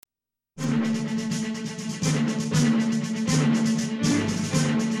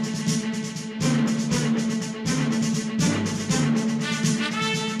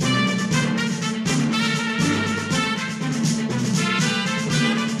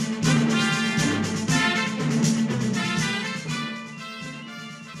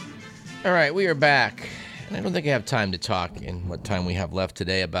All right, we are back. And I don't think I have time to talk in what time we have left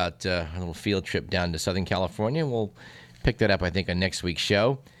today about a little field trip down to Southern California. We'll pick that up, I think, on next week's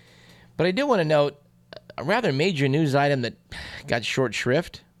show. But I do want to note a rather major news item that got short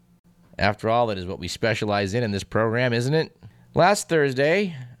shrift. After all, that is what we specialize in this program, isn't it? Last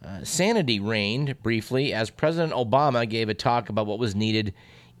Thursday, sanity reigned briefly as President Obama gave a talk about what was needed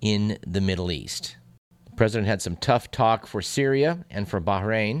in the Middle East. The president had some tough talk for Syria and for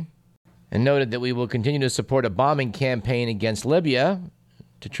Bahrain, and noted that we will continue to support a bombing campaign against Libya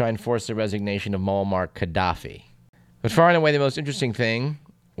to try and force the resignation of Muammar Gaddafi. But far and away the most interesting thing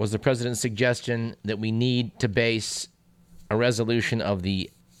was the president's suggestion that we need to base a resolution of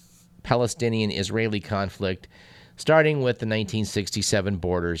the Palestinian-Israeli conflict starting with the 1967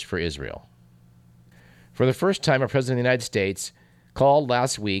 borders for Israel. For the first time, a president of the United States called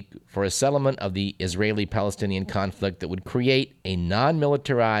last week for a settlement of the Israeli-Palestinian conflict that would create a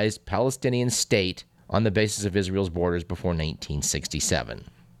non-militarized Palestinian state on the basis of Israel's borders before 1967,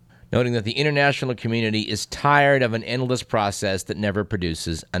 noting that the international community is tired of an endless process that never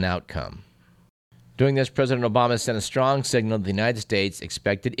produces an outcome. Doing this, President Obama sent a strong signal that the United States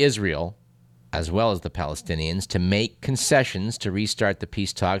expected Israel, as well as the Palestinians, to make concessions to restart the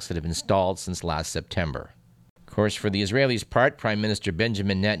peace talks that have been stalled since last September. Of course, for the Israelis' part, Prime Minister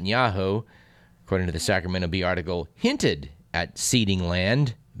Benjamin Netanyahu, according to the Sacramento Bee article, hinted at ceding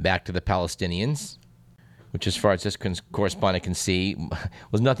land back to the Palestinians, which, as far as this correspondent can see,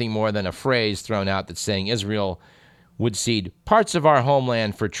 was nothing more than a phrase thrown out that's saying Israel would cede parts of our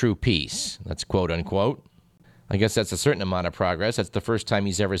homeland for true peace. That's quote unquote. I guess that's a certain amount of progress. That's the first time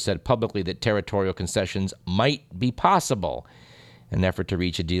he's ever said publicly that territorial concessions might be possible in an effort to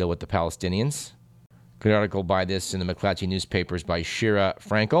reach a deal with the Palestinians. Good article by this in the McClatchy newspapers by Shira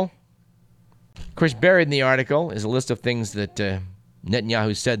Frankel. Of course, buried in the article is a list of things that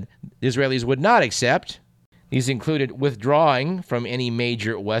Netanyahu said the Israelis would not accept. These included withdrawing from any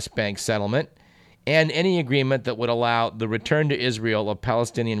major West Bank settlement and any agreement that would allow the return to Israel of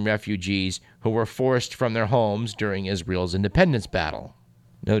Palestinian refugees who were forced from their homes during Israel's independence battle.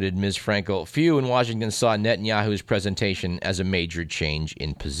 Noted Ms. Frankel, few in Washington saw Netanyahu's presentation as a major change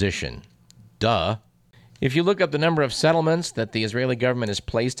in position. Duh. If you look up the number of settlements that the Israeli government has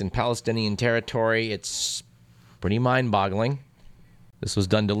placed in Palestinian territory, it's pretty mind-boggling. This was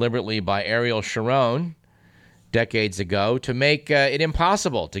done deliberately by Ariel Sharon decades ago to make it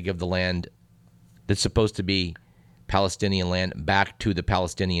impossible to give the land that's supposed to be Palestinian land back to the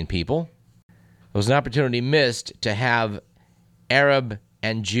Palestinian people. It was an opportunity missed to have Arab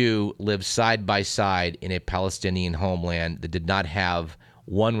and Jew live side by side in a Palestinian homeland that did not have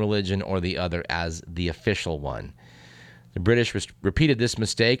one religion or the other as the official one. The British repeated this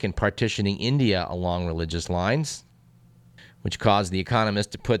mistake in partitioning India along religious lines, which caused The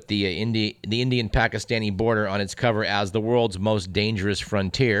Economist to put the Indian-Pakistani border on its cover as the world's most dangerous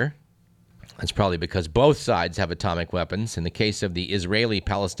frontier. That's probably because both sides have atomic weapons. In the case of the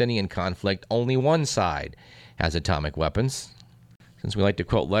Israeli-Palestinian conflict, only one side has atomic weapons. Since we like to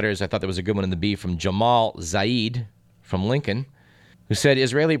quote letters, I thought there was a good one in the Bee from Jamal Zaid from Lincoln, who said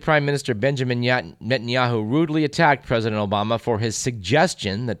Israeli Prime Minister Benjamin Netanyahu rudely attacked President Obama for his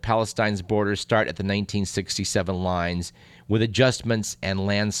suggestion that Palestine's borders start at the 1967 lines with adjustments and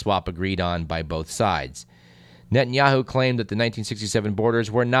land swap agreed on by both sides. Netanyahu claimed that the 1967 borders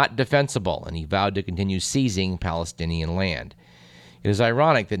were not defensible, and he vowed to continue seizing Palestinian land. It is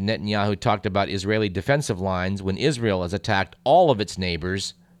ironic that Netanyahu talked about Israeli defensive lines when Israel has attacked all of its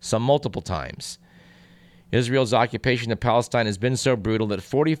neighbors, some multiple times. Israel's occupation of Palestine has been so brutal that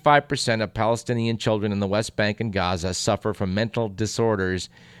 45% of Palestinian children in the West Bank and Gaza suffer from mental disorders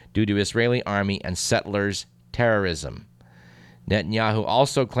due to Israeli army and settlers' terrorism. Netanyahu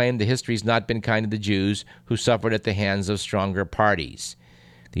also claimed the history has not been kind to the Jews who suffered at the hands of stronger parties.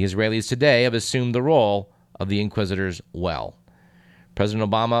 The Israelis today have assumed the role of the inquisitors well. President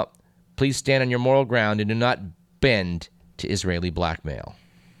Obama, please stand on your moral ground and do not bend to Israeli blackmail.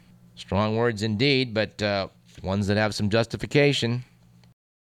 Strong words indeed, but ones that have some justification.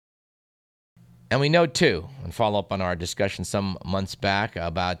 And we know, too, and follow up on our discussion some months back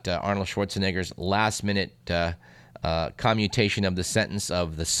about Arnold Schwarzenegger's last-minute commutation of the sentence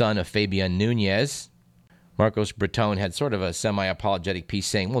of the son of Fabian Nunez. Marcos Breton had sort of a semi-apologetic piece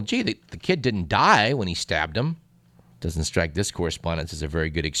saying, well, gee, the kid didn't die when he stabbed him. Doesn't strike this correspondence as a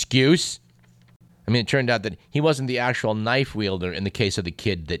very good excuse. I mean, it turned out that he wasn't the actual knife wielder in the case of the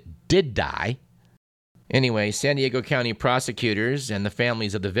kid that did die. Anyway, San Diego County prosecutors and the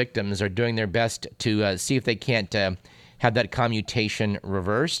families of the victims are doing their best to see if they can't have that commutation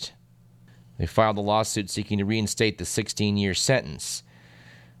reversed. They filed a lawsuit seeking to reinstate the 16-year sentence.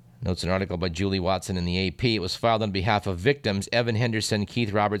 Notes an article by Julie Watson in the AP. It was filed on behalf of victims Evan Henderson,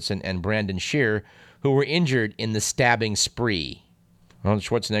 Keith Robertson, and Brandon Shearer, who were injured in the stabbing spree. Arnold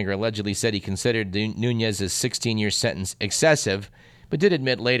Schwarzenegger allegedly said he considered Nunez's 16-year sentence excessive, but did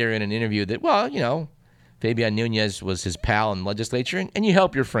admit later in an interview that, well, Fabian Nunez was his pal in the legislature, and you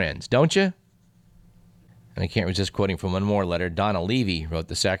help your friends, don't you? And I can't resist quoting from one more letter. Donna Levy wrote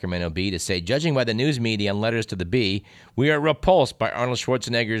the Sacramento Bee to say, judging by the news media and letters to the Bee, we are repulsed by Arnold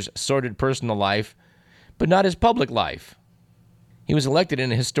Schwarzenegger's sordid personal life, but not his public life. He was elected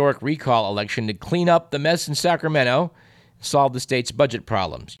in a historic recall election to clean up the mess in Sacramento and solve the state's budget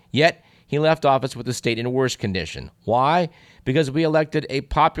problems. Yet, he left office with the state in worse condition. Why? Because we elected a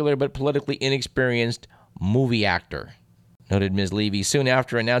popular but politically inexperienced movie actor. Noted Ms. Levy. Soon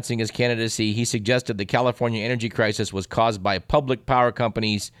after announcing his candidacy, he suggested the California energy crisis was caused by public power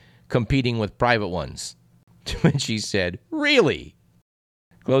companies competing with private ones. To which he said, really?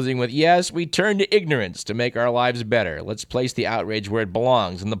 Closing with, yes, we turn to ignorance to make our lives better. Let's place the outrage where it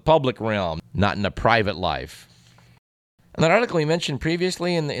belongs, in the public realm, not in a private life. And that article we mentioned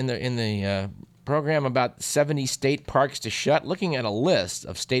previously in the program about 70 state parks to shut, looking at a list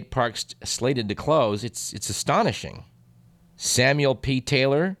of state parks slated to close, it's astonishing. Samuel P.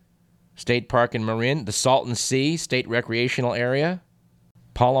 Taylor State Park in Marin, the Salton Sea State Recreational Area,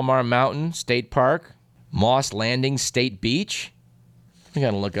 Palomar Mountain State Park, Moss Landing State Beach. I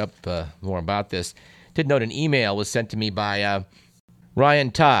got to look up more about this. Did note an email was sent to me by Ryan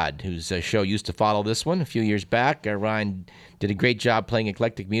Todd, whose show used to follow this one a few years back. Ryan did a great job playing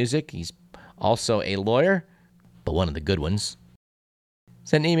eclectic music. He's also a lawyer, but one of the good ones.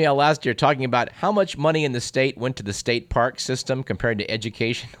 Sent an email last year talking about how much money in the state went to the state park system compared to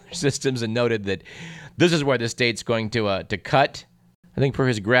education systems, and noted that this is where the state's going to cut. I think per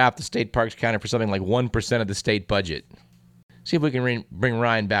his graph, the state parks counted for something like 1% of the state budget. See if we can bring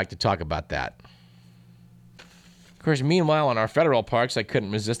Ryan back to talk about that. Of course, meanwhile, in our federal parks, I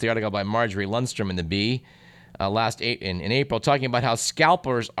couldn't resist the article by Marjorie Lundstrom in the Bee in April, talking about how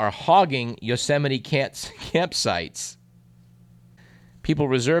scalpers are hogging Yosemite campsites. People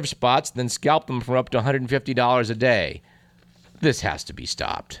reserve spots, then scalp them for up to $150 a day. This has to be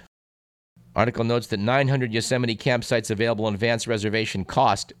stopped. Article notes that 900 Yosemite campsites available in advance reservation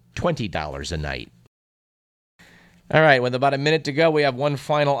cost $20 a night. All right, with about a minute to go, we have one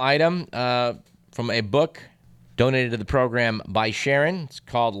final item from a book donated to the program by Sharon. It's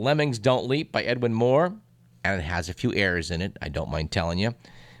called Lemmings Don't Leap by Edwin Moore, and it has a few errors in it, I don't mind telling you.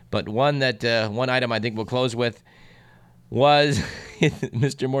 But one item I think we'll close with was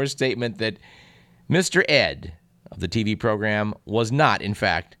Mr. Moore's statement that Mr. Ed of the TV program was not, in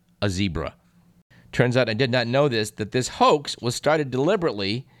fact, a zebra. Turns out I did not know that this hoax was started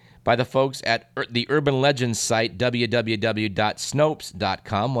deliberately by the folks at the urban legends site,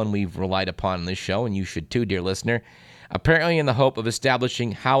 www.snopes.com, one we've relied upon on this show, and you should too, dear listener, apparently in the hope of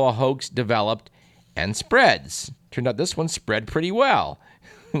establishing how a hoax developed and spreads. Turned out this one spread pretty well.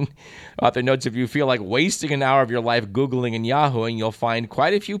 Author notes, if you feel like wasting an hour of your life Googling and Yahooing, you'll find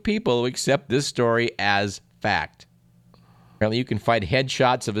quite a few people who accept this story as fact. Apparently, you can find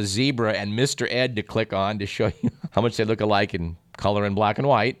headshots of a zebra and Mr. Ed to click on to show you how much they look alike in color and black and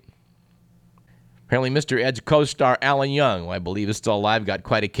white. Apparently, Mr. Ed's co-star Alan Young, who I believe is still alive, got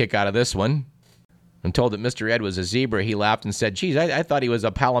quite a kick out of this one. When told that Mr. Ed was a zebra, he laughed and said, geez, I thought he was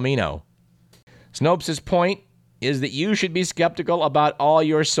a palomino. Snopes' point is that you should be skeptical about all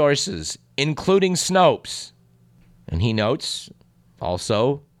your sources, including Snopes. And he notes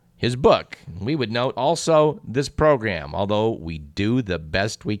also his book. We would note also this program, although we do the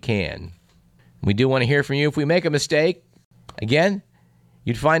best we can. We do want to hear from you if we make a mistake. Again,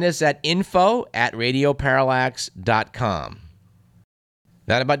 you'd find us at info@radioparallax.com.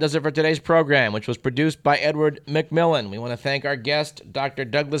 That about does it for today's program, which was produced by Edward McMillan. We want to thank our guest, Dr.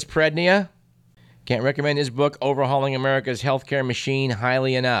 Douglas Prednia. Can't recommend his book, Overhauling America's Healthcare Machine,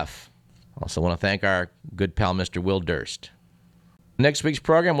 highly enough. Also want to thank our good pal, Mr. Will Durst. Next week's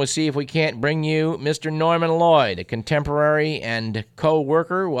program, we'll see if we can't bring you Mr. Norman Lloyd, a contemporary and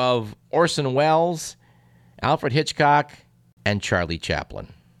co-worker of Orson Welles, Alfred Hitchcock, and Charlie Chaplin.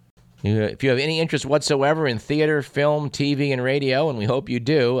 If you have any interest whatsoever in theater, film, TV, and radio, and we hope you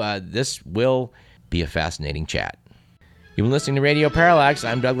do, this will be a fascinating chat. You've been listening to Radio Parallax.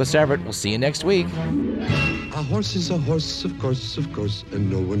 I'm Douglas Everett. We'll see you next week. A horse is a horse, of course,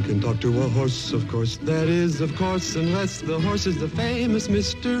 and no one can talk to a horse, of course. That is, of course, unless the horse is the famous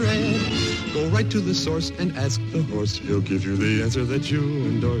Mr. Ed. Go right to the source and ask the horse. He'll give you the answer that you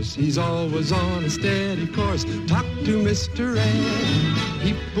endorse. He's always on a steady course. Talk to Mr. Ed.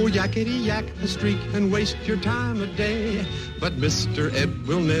 People yakety yak a streak and waste your time a day. But Mr. Ed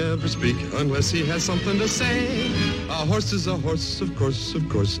will never speak unless he has something to say. A horse is a horse, of course,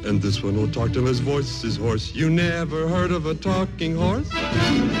 and this one will talk till his voice is hoarse. You never heard of a talking horse?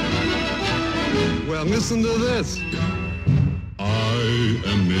 Well, listen to this. I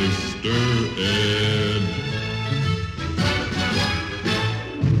am Mr. Ed.